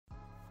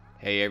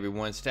Hey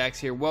everyone, Stacks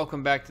here.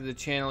 Welcome back to the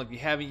channel. If you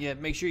haven't yet,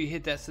 make sure you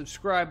hit that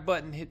subscribe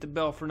button, hit the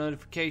bell for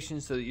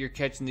notifications so that you're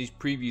catching these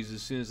previews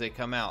as soon as they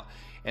come out.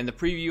 And the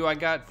preview I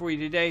got for you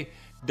today,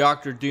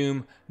 Dr.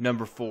 Doom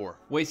number 4.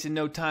 Wasting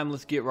no time,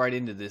 let's get right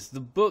into this. The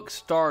book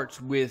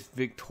starts with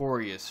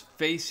Victorious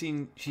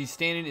she's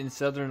standing in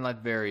southern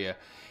Latveria.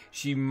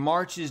 She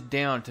marches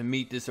down to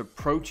meet this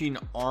approaching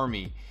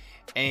army.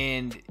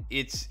 And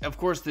it's, of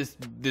course, this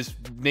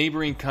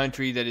neighboring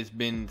country that has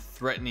been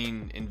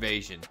threatening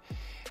invasion.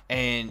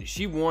 And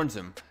she warns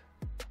them,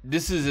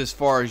 this is as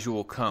far as you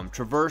will come.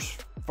 Traverse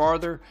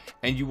farther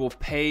and you will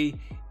pay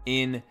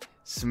in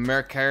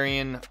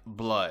Cimmerian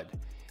blood.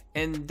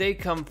 And they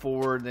come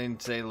forward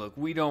and say, look,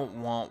 we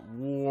don't want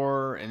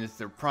war. And it's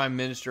their prime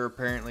minister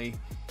apparently.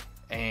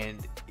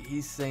 And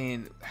he's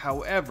saying,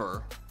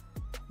 however,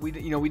 we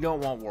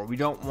don't want war. We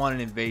don't want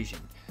an invasion.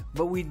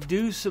 But we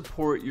do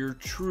support your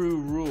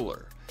true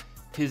ruler,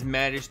 His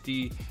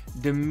Majesty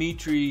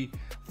Dmitry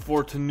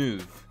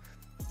Fortunev.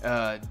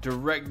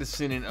 Direct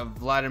descendant of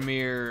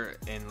Vladimir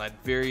and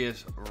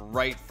Latveria's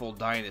rightful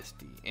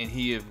dynasty. And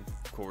he, of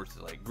course,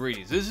 is like,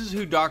 greetings. This is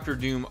who Dr.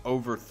 Doom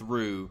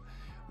overthrew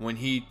when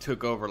he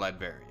took over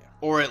Latveria.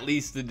 Or at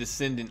least the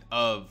descendant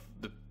of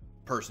the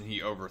person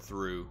he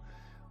overthrew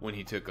when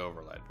he took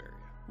over Latveria.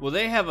 Well,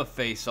 they have a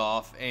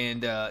face-off,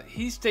 and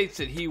he states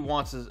that he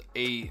wants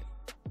a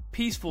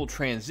peaceful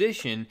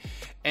transition,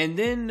 and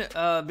then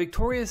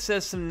Victoria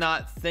says some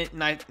not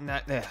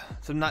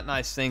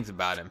nice things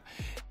about him,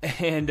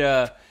 and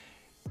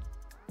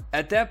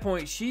at that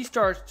point she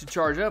starts to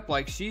charge up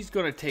like she's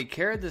going to take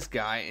care of this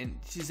guy, and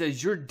she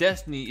says your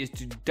destiny is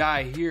to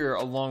die here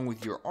along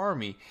with your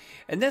army.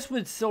 And that's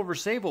when Silver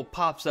Sable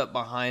pops up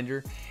behind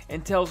her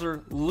and tells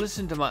her,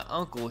 listen to my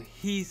uncle,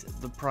 he's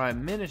the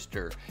prime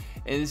minister.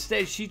 And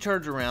instead she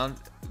turns around,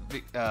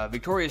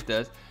 Victorious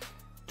does,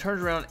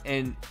 turns around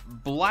and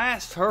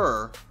blasts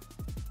her,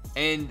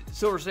 and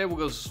Silver Sable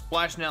goes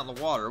splashing out in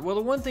the water. Well,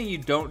 the one thing you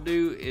don't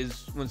do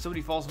is when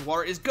somebody falls in the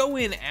water is go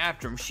in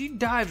after him. She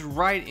dives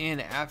right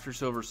in after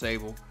Silver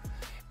Sable,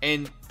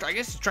 and I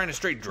guess she's trying to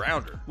straight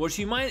drown her. Well,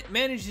 she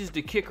manages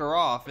to kick her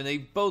off, and they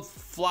both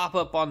flop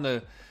up on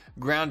the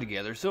ground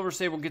together. Silver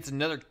Sable gets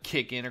another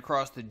kick in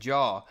across the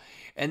jaw,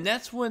 and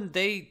that's when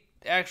they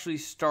actually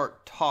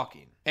start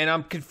talking. And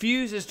I'm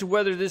confused as to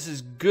whether this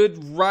is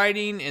good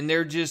writing and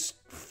they're just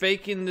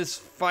faking this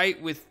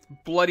fight with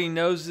bloody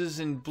noses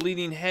and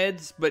bleeding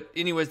heads. But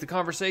anyways, the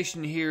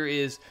conversation here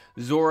is,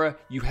 Zora,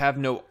 you have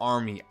no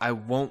army. I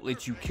won't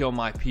let you kill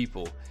my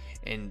people.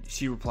 And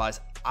she replies,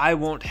 I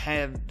won't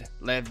have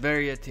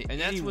Latveria to anyone.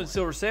 And that's when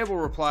Silver Sable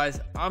replies,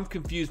 I'm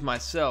confused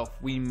myself.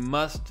 We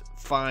must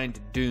find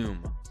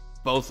Doom.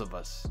 Both of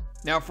us.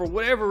 Now, for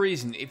whatever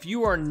reason, if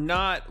you are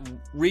not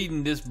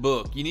reading this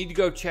book, you need to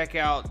go check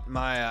out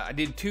my, I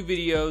did 2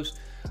 videos,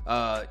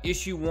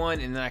 issue 1,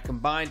 and then I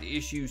combined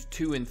issues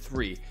 2 and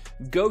 3.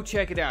 Go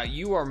check it out.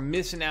 You are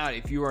missing out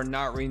if you are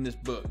not reading this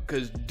book,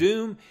 because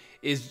Doom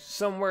is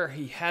somewhere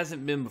he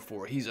hasn't been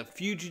before. He's a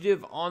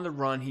fugitive on the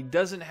run. He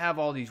doesn't have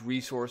all these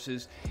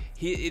resources.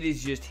 It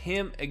is just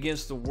him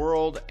against the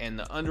world and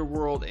the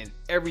underworld and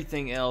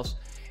everything else.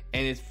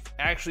 And it's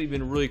actually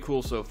been really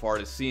cool so far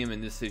to see him in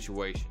this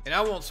situation. And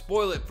I won't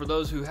spoil it for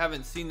those who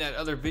haven't seen that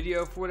other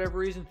video for whatever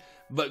reason,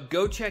 but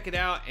go check it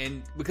out.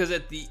 And because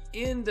at the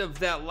end of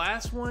that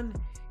last one,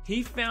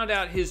 he found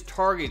out his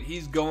target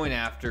he's going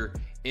after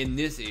in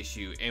this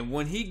issue. And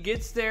when he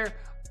gets there,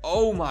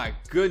 oh my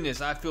goodness,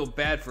 I feel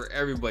bad for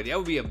everybody. That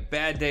would be a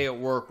bad day at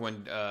work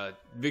when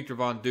Victor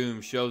Von Doom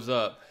shows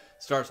up,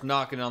 starts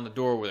knocking on the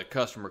door with a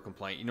customer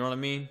complaint. You know what I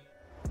mean?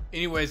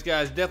 Anyways,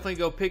 guys, definitely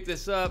go pick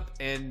this up,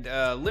 and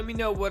let me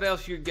know what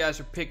else you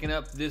guys are picking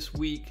up this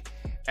week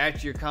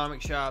at your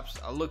comic shops.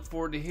 I look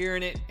forward to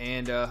hearing it,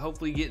 and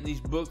hopefully getting these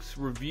books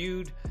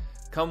reviewed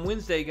come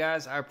Wednesday,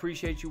 guys. I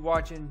appreciate you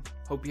watching.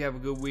 Hope you have a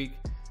good week.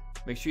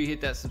 Make sure you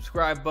hit that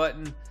subscribe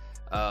button.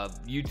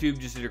 YouTube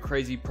just did a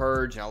crazy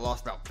purge, and I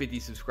lost about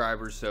 50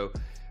 subscribers, so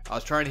I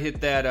was trying to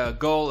hit that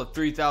goal of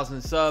 3,000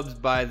 subs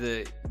by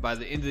the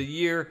end of the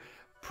year.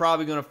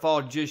 Probably going to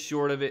fall just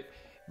short of it.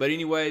 But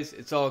anyways,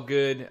 it's all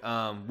good.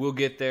 We'll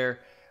get there.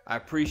 I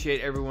appreciate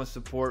everyone's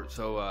support.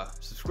 So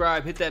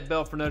subscribe, hit that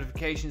bell for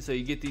notifications so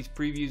you get these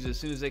previews as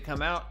soon as they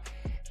come out.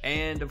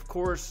 And of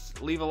course,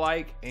 leave a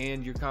like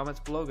and your comments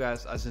below,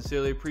 guys. I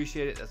sincerely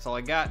appreciate it. That's all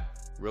I got.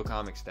 Real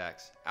Comic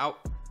Stacks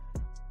out.